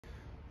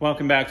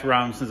Welcome back to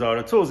Robinson's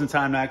Auto Tools and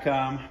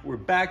Time.com. We're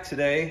back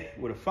today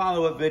with a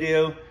follow-up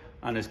video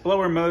on this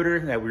blower motor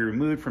that we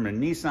removed from a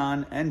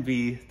Nissan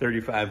NV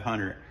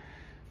 3500.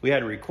 We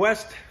had a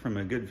request from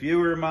a good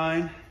viewer of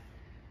mine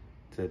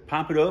to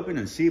pop it open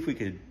and see if we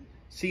could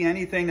see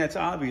anything that's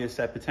obvious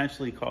that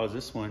potentially caused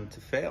this one to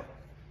fail.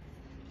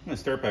 I'm going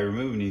to start by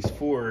removing these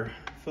 4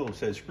 Phillips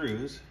head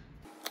screws.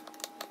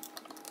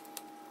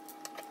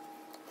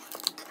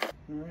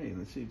 All right,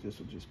 let's see if this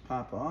will just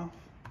pop off.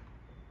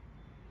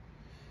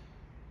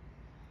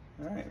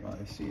 All right, well,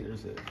 I see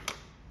there's a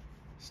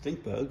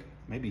stink bug.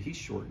 Maybe he's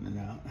shorting it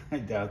out. I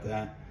doubt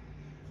that.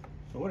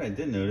 But what I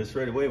did notice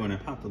right away when I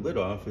popped the lid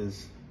off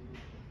is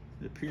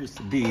it appears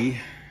to be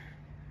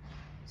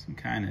some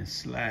kind of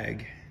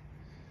slag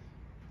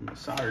from the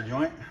solder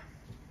joint.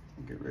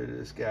 I'll get rid of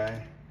this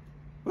guy.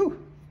 Woo!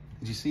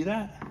 Did you see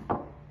that?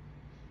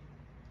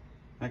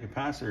 That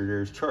capacitor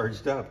there is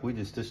charged up. We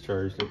just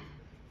discharged it.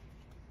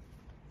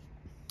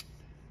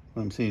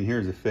 What I'm seeing here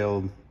is a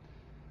failed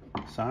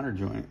solder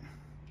joint.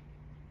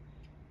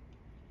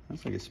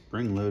 That's like a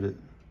spring-loaded.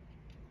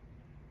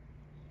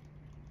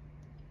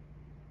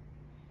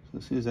 So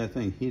as soon as that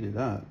thing heated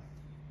up,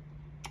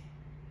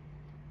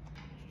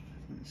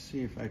 let's see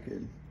if I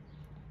could.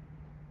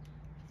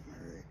 All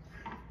right.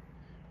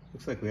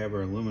 Looks like we have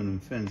our aluminum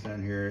fins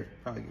down here.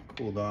 It probably get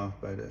cooled off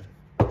by the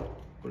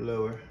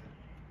blower.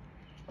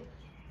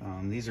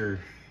 These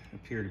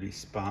appear to be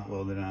spot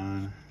welded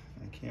on.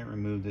 I can't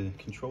remove the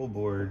control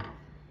board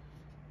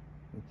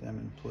with them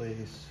in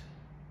place.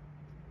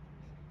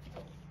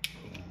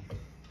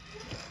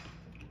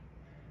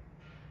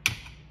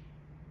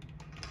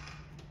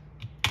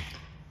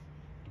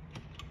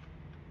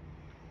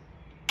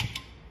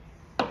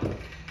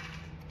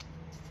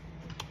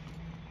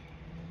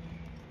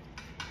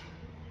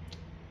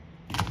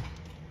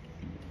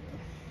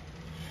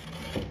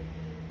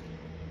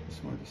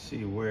 Just wanted to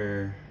see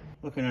where,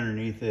 looking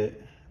underneath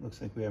it,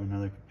 looks like we have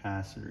another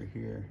capacitor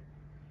here.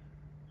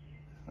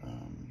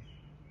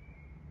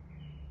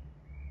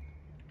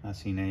 Not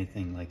seeing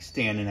anything like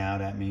standing out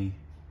at me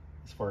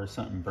as far as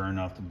something burned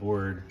off the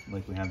board,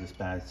 like we have this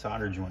bad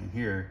solder joint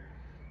here.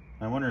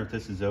 I wonder if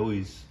this is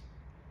always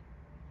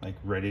like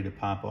ready to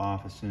pop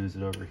off as soon as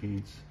it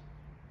overheats,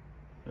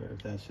 or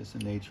if that's just the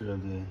nature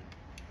of the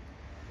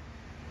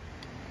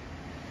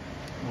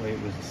way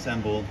it was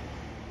assembled.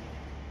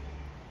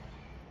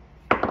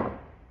 I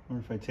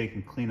wonder if I take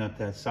and clean up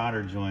that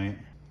solder joint.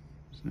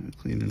 Just gonna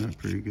clean it up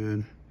pretty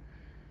good.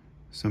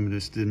 Some of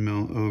this did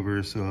melt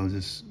over, so I'll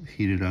just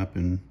heat it up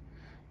and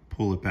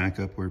pull it back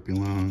up where it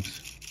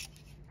belongs.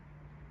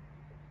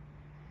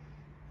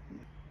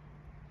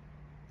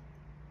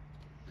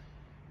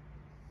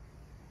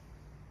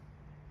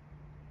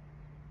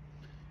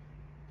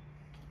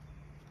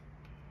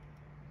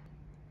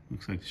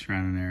 Looks like the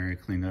surrounding area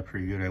cleaned up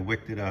pretty good. I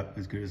wicked it up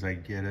as good as I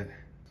get it.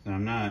 And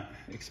I'm not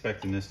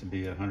expecting this to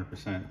be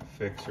 100%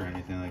 fix or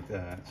anything like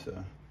that,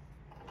 so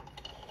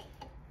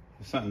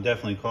something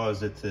definitely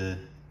caused it to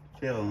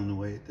fail in the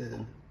way it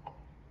did.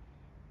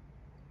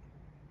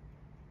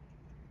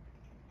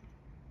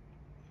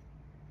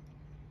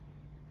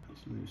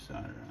 Put some new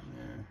solder on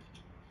there.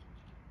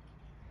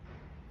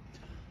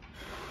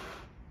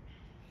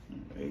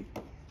 All right.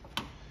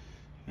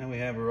 Now we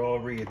have her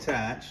all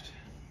reattached.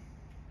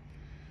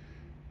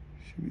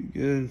 Should be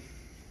good.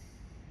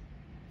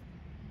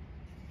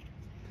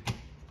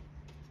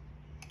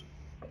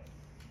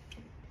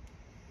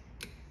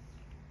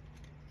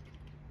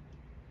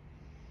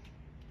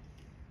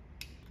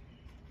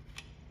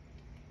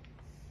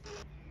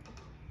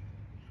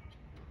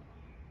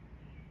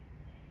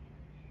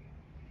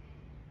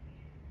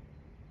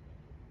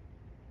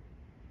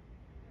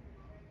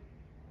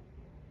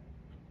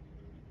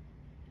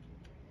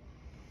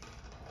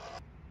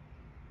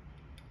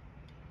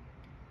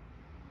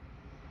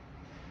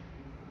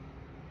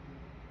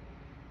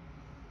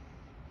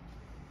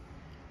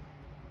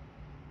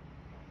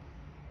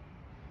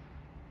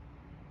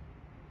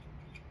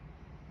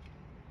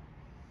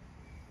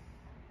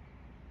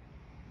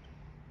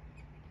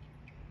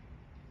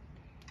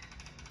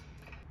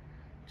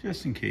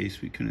 Just in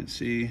case we couldn't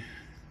see,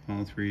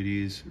 all 3 of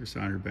these are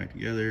soldered back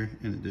together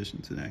in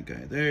addition to that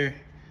guy there.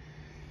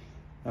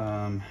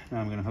 Now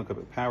I'm gonna hook up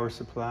a power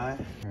supply.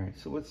 All right,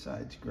 so what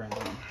side's ground?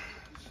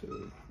 So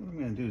what I'm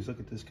gonna do is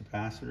look at this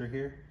capacitor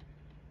here.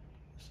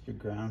 This is the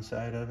ground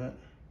side of it.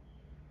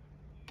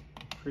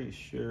 I'm pretty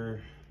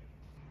sure.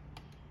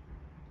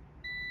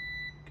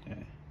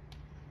 Okay,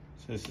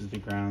 so this is the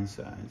ground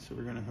side. So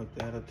we're gonna hook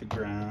that up to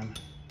ground.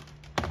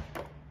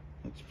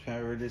 Let's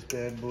power this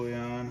bad boy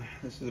on.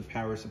 This is a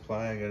power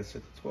supply. I gotta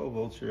set the 12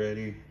 volts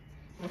already.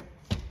 So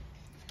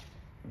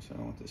I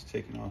don't want this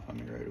taking off on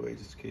me right away,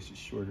 just in case it's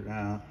shorted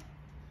out.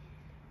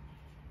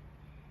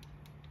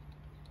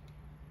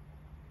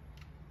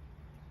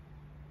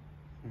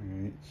 All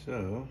right,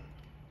 so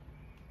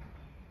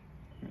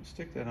I'm gonna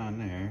stick that on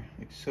there,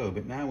 like so,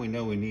 but now we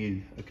know we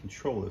need a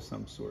control of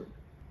some sort.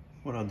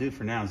 What I'll do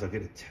for now is I'll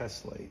get a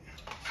test light.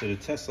 So the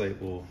test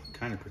light will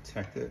kind of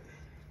protect it.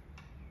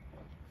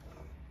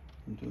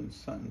 I'm doing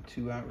something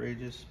too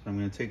outrageous, but I'm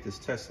gonna take this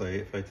test light.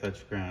 If I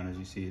touch ground, as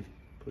you see, it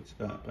puts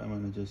it up. I'm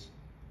gonna just,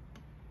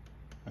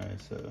 all right,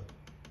 so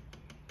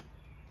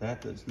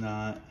that does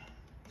not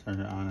turn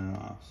it on and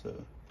off. So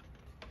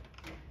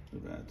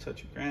we're gonna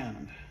touch the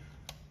ground.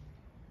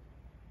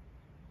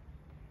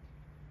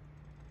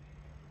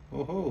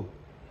 Whoa,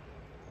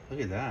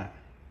 look at that.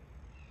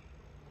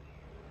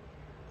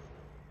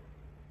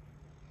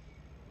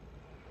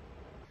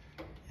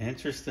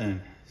 Interesting.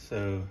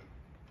 So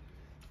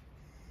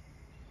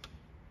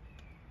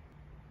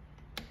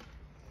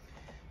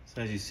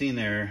as you've seen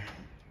there,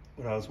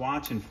 what I was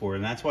watching for,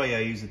 and that's why I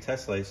use a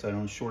test light so I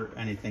don't short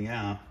anything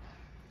out.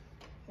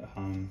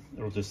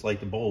 It'll just light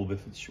the bulb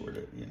if it's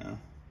shorted, you know.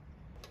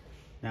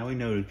 Now we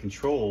know the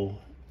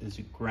control is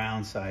a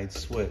ground side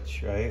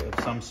switch, right,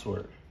 of some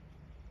sort.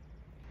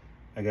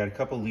 I got a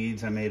couple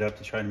leads I made up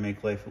to try to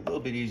make life a little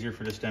bit easier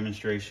for this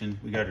demonstration.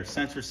 We got our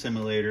sensor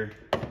simulator,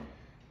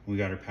 we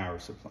got our power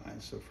supply.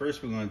 So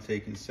first we're going to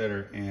take and set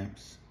our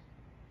amps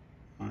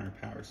on our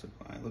power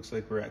supply. It looks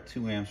like we're at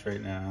 2 amps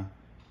right now,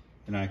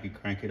 and I could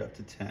crank it up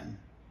to 10.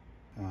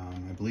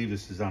 I believe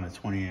this is on a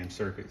 20 amp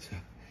circuit, so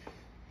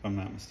if I'm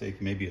not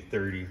mistaken, maybe a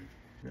 30.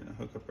 We're gonna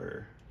hook up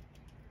our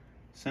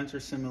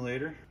sensor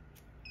simulator.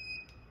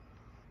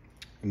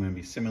 I'm gonna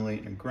be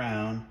simulating a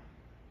ground,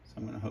 so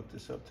I'm gonna hook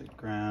this up to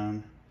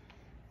ground.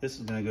 This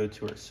is gonna go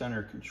to our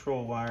center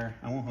control wire.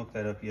 I won't hook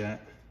that up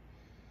yet.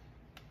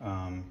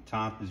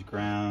 Top is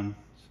ground,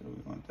 so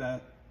we want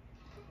that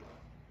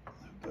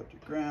hooked up to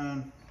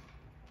ground.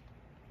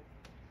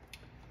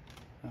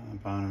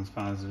 Bottom's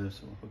positive,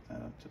 so we'll hook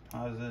that up to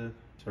positive.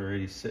 It's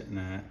already sitting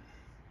at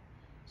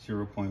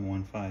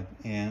 0.15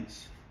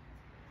 amps.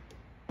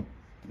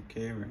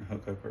 Okay, we're gonna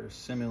hook up our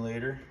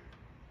simulator.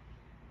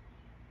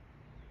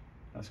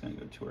 That's gonna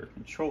go to our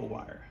control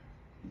wire.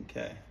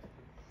 Okay.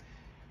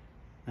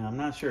 Now I'm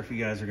not sure if you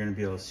guys are gonna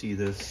be able to see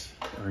this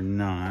or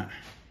not.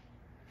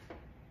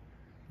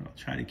 I'll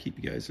try to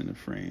keep you guys in the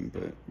frame,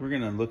 but we're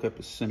gonna look up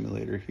a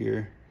simulator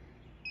here.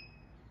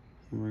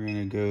 We're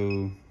gonna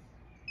go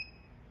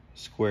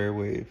square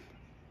wave.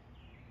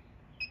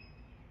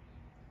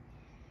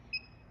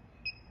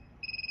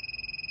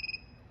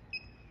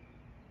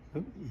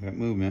 Oh, we got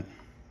movement.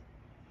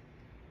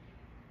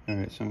 All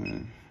right, so I'm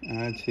gonna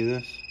add to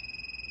this.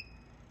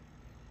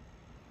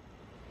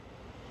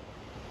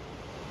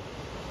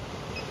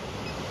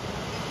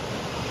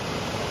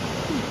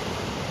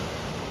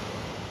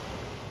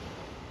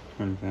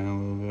 Turn it down a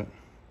little bit.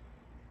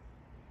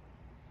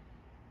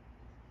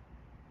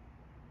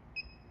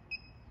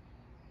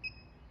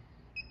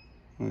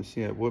 I want to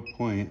see at what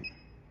point.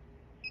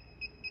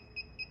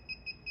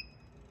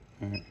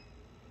 All right.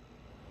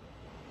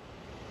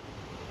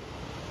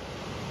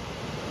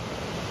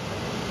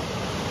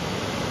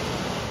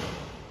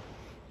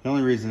 The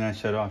only reason that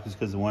shut off is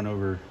because it went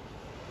over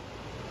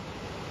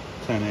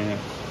 10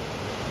 amps.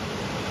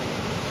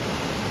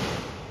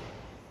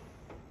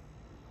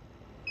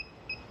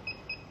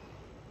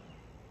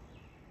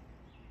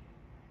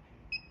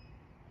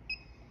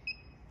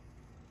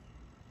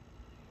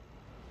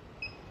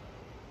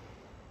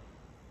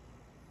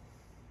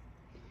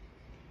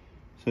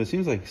 So it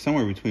seems like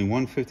somewhere between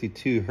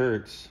 152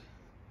 hertz.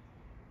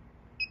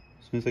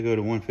 As soon as I go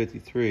to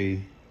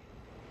 153,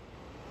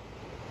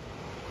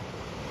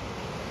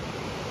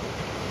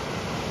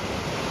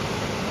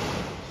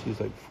 she's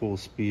like full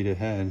speed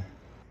ahead.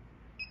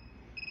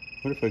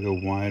 What if I go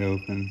wide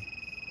open?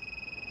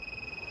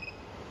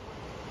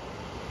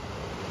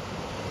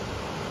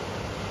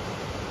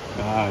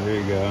 Ah,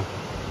 there you go.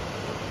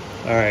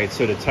 All right,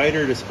 so the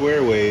tighter the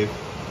square wave,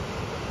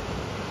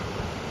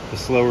 the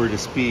slower the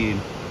speed.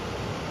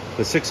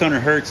 The 600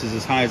 hertz is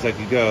as high as I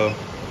could go.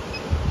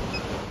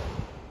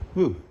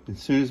 Ooh, as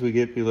soon as we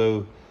get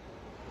below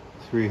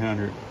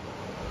 300.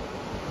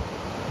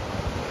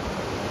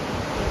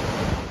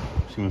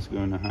 She wants to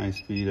go into high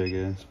speed, I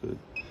guess, but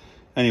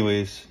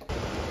anyways,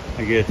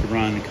 I get to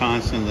run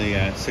constantly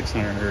at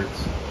 600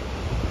 hertz.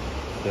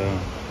 So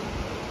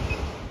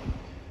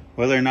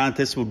whether or not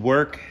this would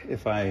work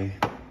if I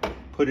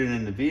put it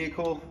in the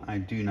vehicle, I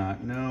do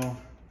not know.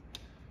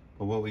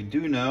 But what we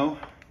do know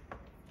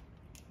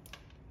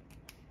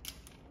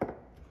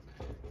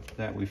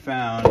that we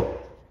found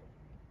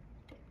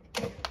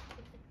a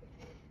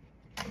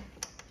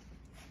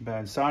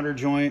bad solder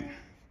joint,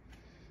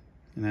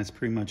 and that's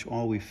pretty much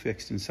all we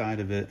fixed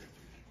inside of it,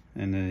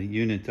 and the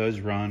unit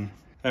does run.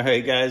 All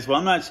right, guys,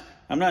 well,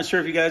 I'm not sure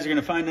if you guys are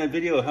gonna find that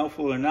video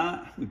helpful or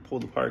not. We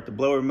pulled apart the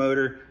blower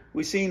motor.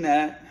 We seen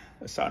that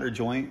a solder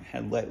joint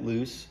had let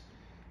loose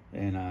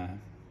and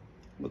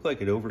looked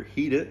like it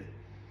overheated.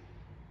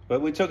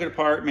 But we took it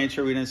apart, made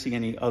sure we didn't see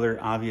any other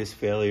obvious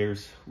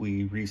failures.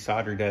 We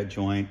resoldered that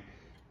joint,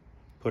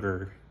 put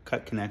our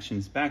cut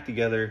connections back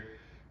together.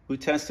 We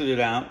tested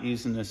it out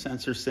using the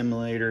sensor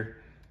simulator.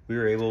 We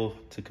were able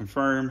to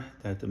confirm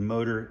that the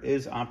motor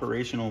is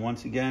operational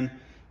once again.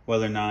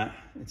 Whether or not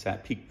it's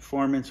at peak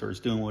performance or it's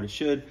doing what it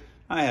should,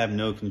 I have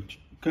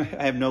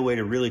no way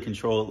to really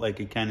control it like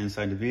it can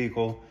inside the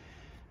vehicle.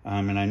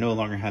 And I no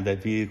longer have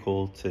that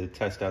vehicle to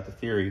test out the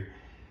theory.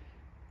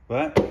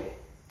 But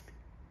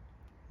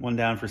one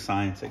down for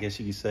science, I guess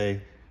you could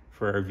say,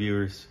 for our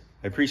viewers.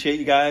 I appreciate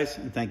you guys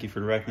and thank you for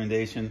the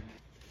recommendation.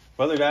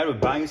 Whether that would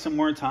buy you some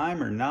more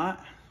time or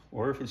not,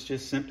 or if it's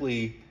just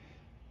simply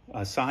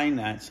a sign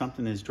that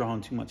something is drawing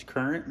too much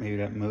current, maybe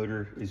that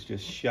motor is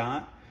just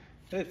shot.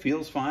 It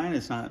feels fine,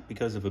 it's not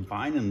because of a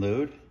binding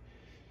load.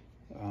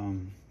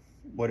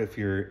 What if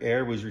your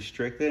air was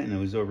restricted and it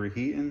was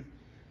overheating?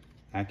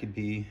 That could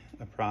be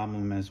a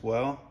problem as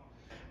well.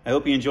 I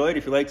hope you enjoyed.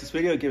 If you liked this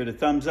video, give it a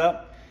thumbs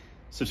up.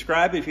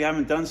 Subscribe if you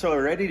haven't done so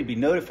already to be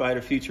notified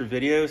of future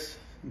videos.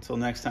 Until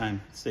next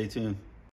time, stay tuned.